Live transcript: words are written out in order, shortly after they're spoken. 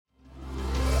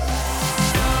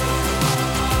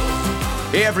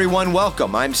Hey everyone,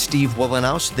 welcome. I'm Steve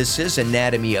Wohlenhaus. This is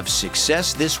Anatomy of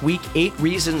Success. This week, 8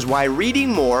 reasons why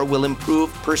reading more will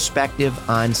improve perspective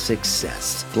on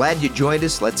success. Glad you joined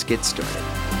us. Let's get started.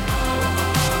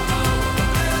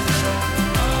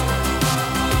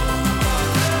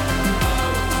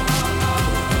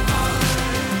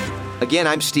 Again,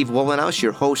 I'm Steve Wohlenhaus,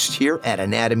 your host here at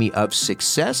Anatomy of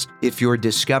Success. If you're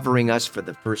discovering us for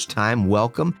the first time,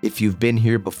 welcome. If you've been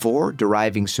here before,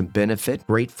 deriving some benefit,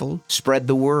 grateful. Spread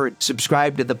the word.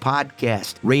 Subscribe to the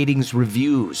podcast. Ratings,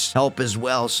 reviews help as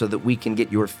well so that we can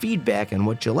get your feedback on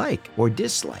what you like or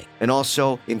dislike. And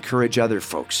also encourage other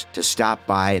folks to stop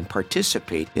by and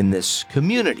participate in this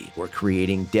community we're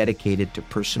creating dedicated to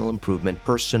personal improvement,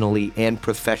 personally and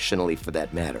professionally for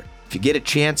that matter. If you get a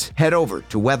chance, head over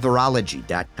to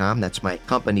weatherology.com. That's my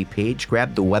company page.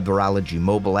 Grab the Weatherology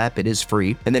mobile app. It is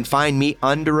free. And then find me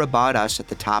under About Us at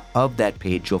the top of that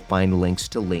page. You'll find links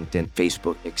to LinkedIn,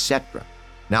 Facebook, etc.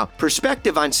 Now,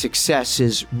 perspective on success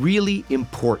is really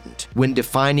important when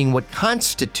defining what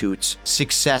constitutes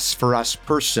success for us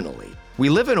personally. We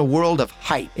live in a world of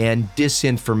hype and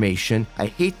disinformation. I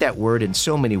hate that word in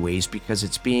so many ways because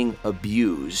it's being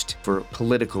abused for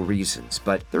political reasons,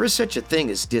 but there is such a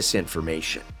thing as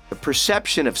disinformation. The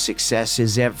perception of success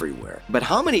is everywhere, but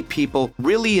how many people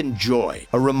really enjoy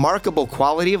a remarkable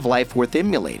quality of life worth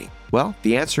emulating? Well,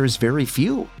 the answer is very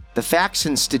few. The facts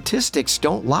and statistics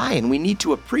don't lie, and we need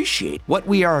to appreciate what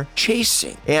we are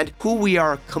chasing and who we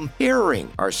are comparing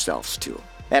ourselves to.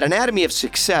 At Anatomy of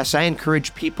Success, I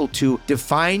encourage people to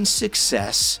define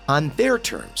success on their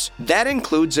terms. That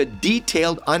includes a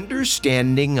detailed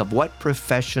understanding of what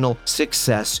professional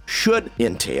success should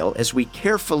entail as we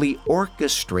carefully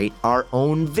orchestrate our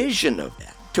own vision of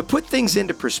that. To put things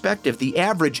into perspective, the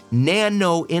average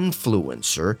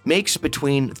nano-influencer makes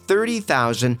between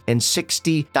 $30,000 and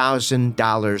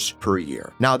 $60,000 per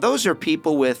year. Now, those are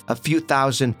people with a few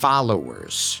thousand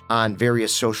followers on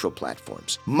various social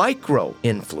platforms.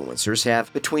 Micro-influencers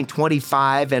have between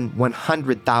 25 and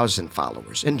 100,000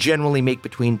 followers and generally make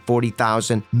between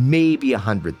 40,000, maybe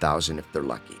 100,000 if they're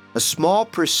lucky. A small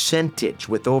percentage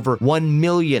with over 1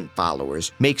 million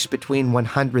followers makes between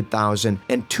 $100,000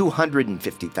 and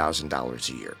 $250,000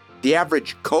 a year. The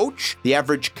average coach, the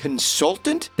average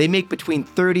consultant, they make between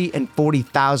 $30,000 and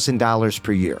 $40,000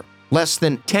 per year. Less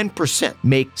than 10%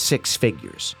 make 6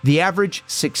 figures. The average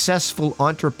successful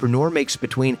entrepreneur makes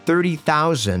between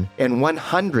 $30,000 and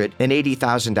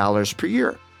 $180,000 per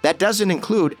year. That doesn't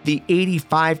include the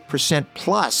 85%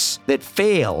 plus that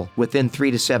fail within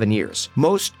 3 to 7 years.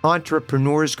 Most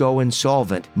entrepreneurs go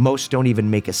insolvent. Most don't even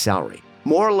make a salary.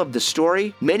 Moral of the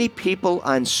story, many people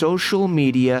on social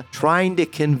media trying to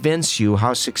convince you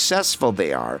how successful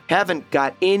they are haven't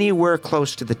got anywhere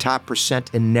close to the top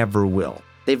percent and never will.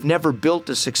 They've never built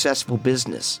a successful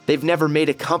business. They've never made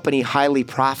a company highly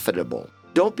profitable.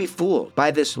 Don't be fooled by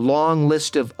this long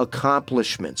list of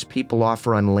accomplishments people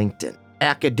offer on LinkedIn.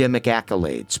 Academic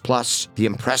accolades, plus the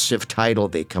impressive title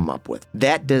they come up with.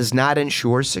 That does not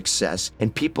ensure success,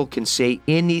 and people can say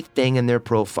anything in their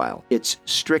profile. It's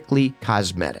strictly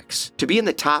cosmetics. To be in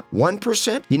the top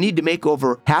 1%, you need to make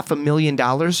over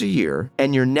 $500,000 a year,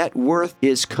 and your net worth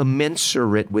is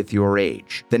commensurate with your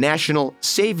age. The national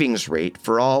savings rate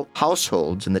for all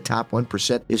households in the top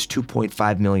 1% is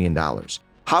 $2.5 million.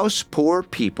 House poor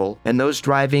people and those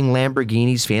driving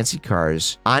Lamborghinis, fancy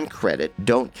cars, on credit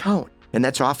don't count. And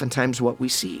that's oftentimes what we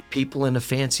see. People in a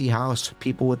fancy house,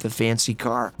 people with a fancy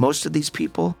car. Most of these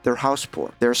people, they're house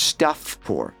poor. They're stuff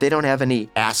poor. They don't have any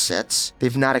assets.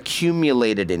 They've not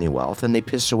accumulated any wealth, and they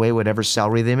piss away whatever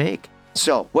salary they make.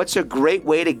 So, what's a great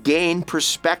way to gain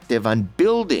perspective on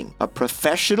building a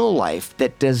professional life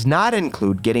that does not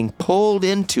include getting pulled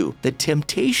into the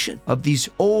temptation of these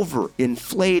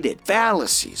overinflated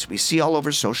fallacies we see all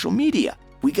over social media?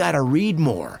 We got to read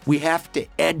more. We have to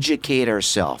educate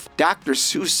ourselves. Dr.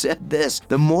 Seuss said this,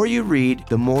 the more you read,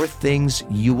 the more things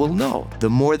you will know. The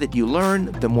more that you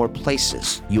learn, the more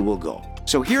places you will go.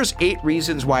 So here's 8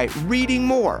 reasons why reading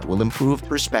more will improve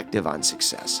perspective on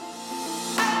success.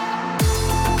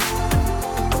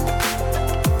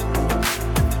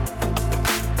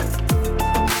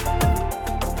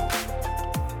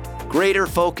 Greater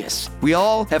focus. We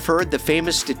all have heard the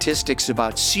famous statistics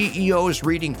about CEOs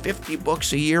reading 50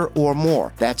 books a year or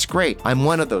more. That's great. I'm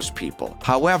one of those people.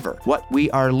 However, what we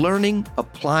are learning,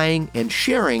 applying, and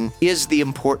sharing is the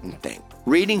important thing.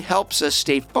 Reading helps us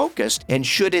stay focused and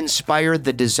should inspire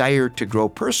the desire to grow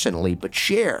personally, but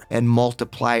share and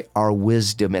multiply our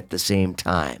wisdom at the same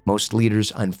time. Most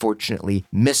leaders, unfortunately,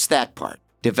 miss that part.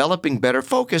 Developing better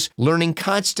focus, learning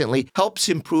constantly, helps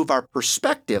improve our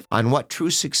perspective on what true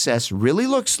success really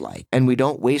looks like, and we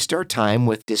don't waste our time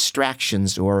with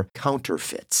distractions or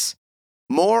counterfeits.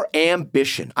 More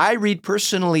ambition. I read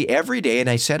personally every day, and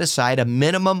I set aside a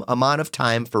minimum amount of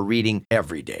time for reading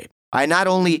every day. I not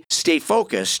only stay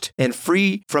focused and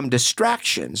free from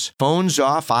distractions, phones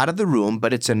off, out of the room,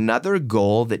 but it's another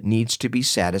goal that needs to be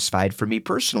satisfied for me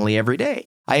personally every day.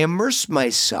 I immerse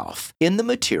myself in the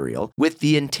material with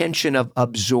the intention of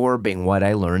absorbing what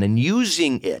I learn and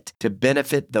using it to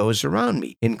benefit those around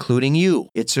me, including you.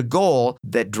 It's a goal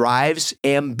that drives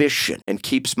ambition and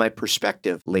keeps my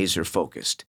perspective laser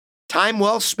focused. Time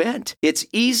well spent. It's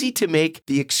easy to make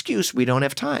the excuse we don't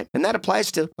have time, and that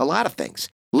applies to a lot of things.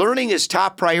 Learning is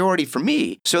top priority for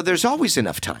me, so there's always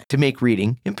enough time to make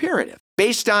reading imperative.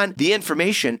 Based on the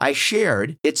information I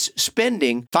shared, it's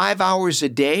spending 5 hours a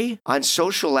day on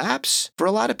social apps for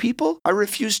a lot of people. I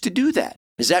refuse to do that.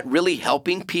 Is that really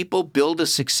helping people build a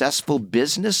successful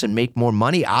business and make more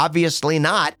money? Obviously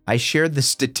not. I shared the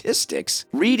statistics.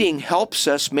 Reading helps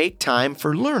us make time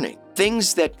for learning.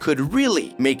 Things that could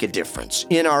really make a difference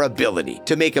in our ability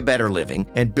to make a better living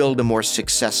and build a more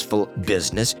successful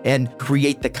business and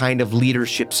create the kind of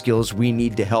leadership skills we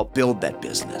need to help build that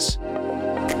business.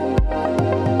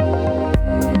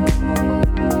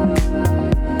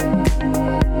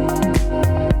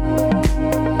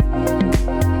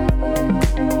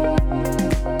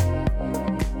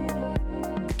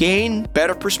 Gain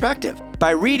better perspective.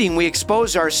 By reading, we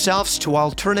expose ourselves to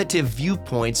alternative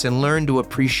viewpoints and learn to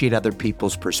appreciate other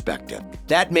people's perspective.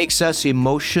 That makes us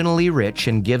emotionally rich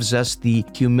and gives us the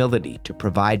humility to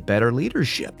provide better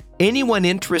leadership. Anyone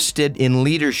interested in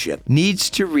leadership needs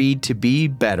to read to be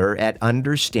better at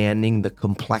understanding the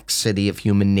complexity of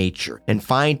human nature and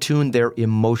fine-tune their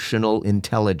emotional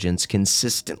intelligence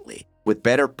consistently. With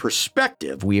better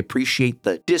perspective, we appreciate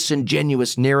the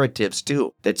disingenuous narratives,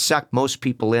 too, that suck most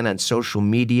people in on social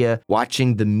media,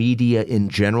 watching the media in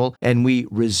general, and we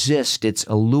resist its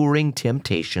alluring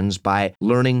temptations by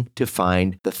learning to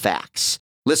find the facts.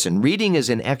 Listen, reading is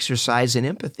an exercise in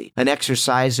empathy, an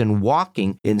exercise in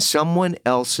walking in someone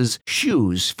else's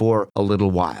shoes for a little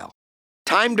while.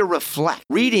 Time to reflect.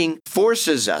 Reading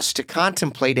forces us to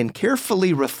contemplate and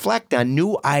carefully reflect on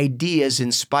new ideas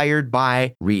inspired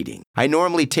by reading. I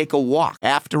normally take a walk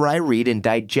after I read and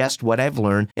digest what I've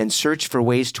learned and search for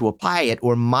ways to apply it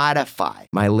or modify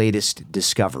my latest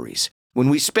discoveries. When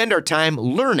we spend our time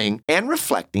learning and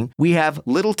reflecting, we have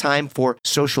little time for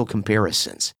social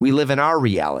comparisons. We live in our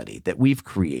reality that we've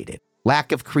created.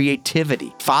 Lack of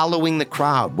creativity, following the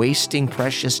crowd, wasting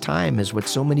precious time is what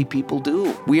so many people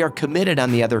do. We are committed,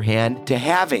 on the other hand, to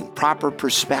having proper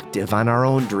perspective on our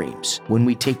own dreams when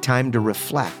we take time to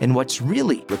reflect and what's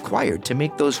really required to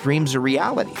make those dreams a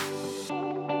reality.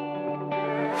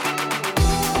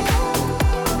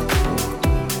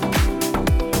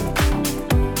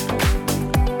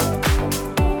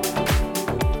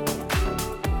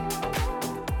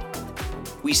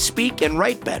 We speak and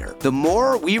write better. The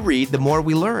more we read, the more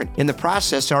we learn. In the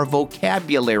process, our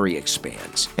vocabulary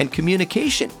expands and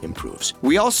communication improves.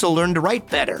 We also learn to write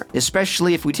better,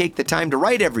 especially if we take the time to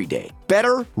write every day.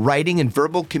 Better writing and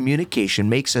verbal communication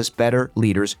makes us better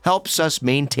leaders, helps us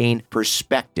maintain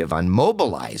perspective on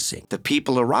mobilizing the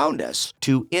people around us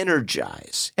to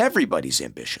energize everybody's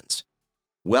ambitions.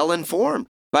 Well-informed.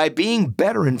 By being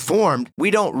better informed, we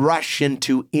don't rush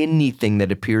into anything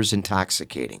that appears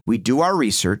intoxicating. We do our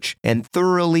research and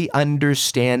thoroughly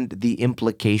understand the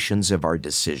implications of our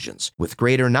decisions. With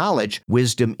greater knowledge,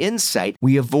 wisdom, insight,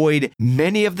 we avoid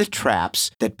many of the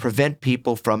traps that prevent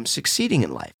people from succeeding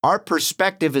in life. Our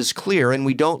perspective is clear and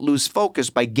we don't lose focus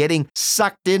by getting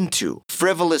sucked into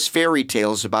frivolous fairy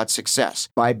tales about success.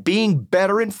 By being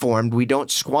better informed, we don't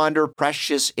squander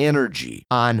precious energy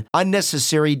on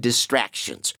unnecessary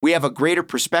distractions. We have a greater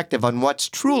perspective on what's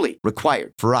truly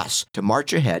required for us to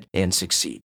march ahead and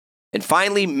succeed. And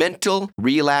finally, mental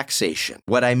relaxation.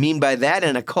 What I mean by that,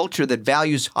 in a culture that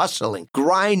values hustling,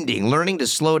 grinding, learning to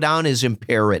slow down is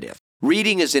imperative.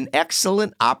 Reading is an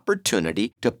excellent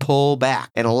opportunity to pull back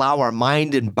and allow our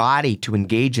mind and body to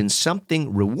engage in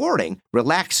something rewarding,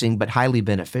 relaxing, but highly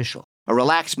beneficial. A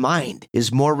relaxed mind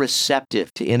is more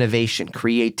receptive to innovation,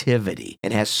 creativity,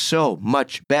 and has so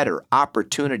much better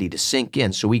opportunity to sink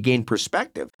in, so we gain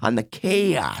perspective on the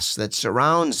chaos that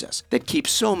surrounds us, that keeps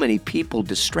so many people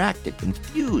distracted,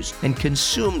 confused, and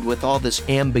consumed with all this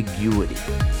ambiguity.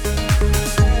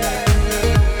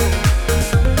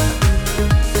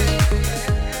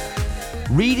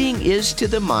 Reading is to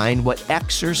the mind what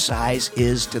exercise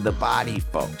is to the body,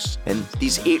 folks. And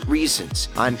these 8 reasons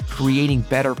on creating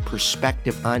better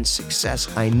perspective on success,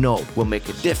 I know will make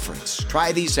a difference.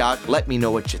 Try these out. Let me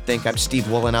know what you think. I'm Steve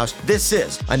Wohlenhaus. This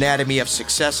is Anatomy of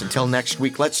Success. Until next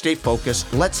week, let's stay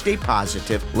focused. Let's stay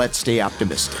positive. Let's stay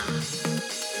optimistic.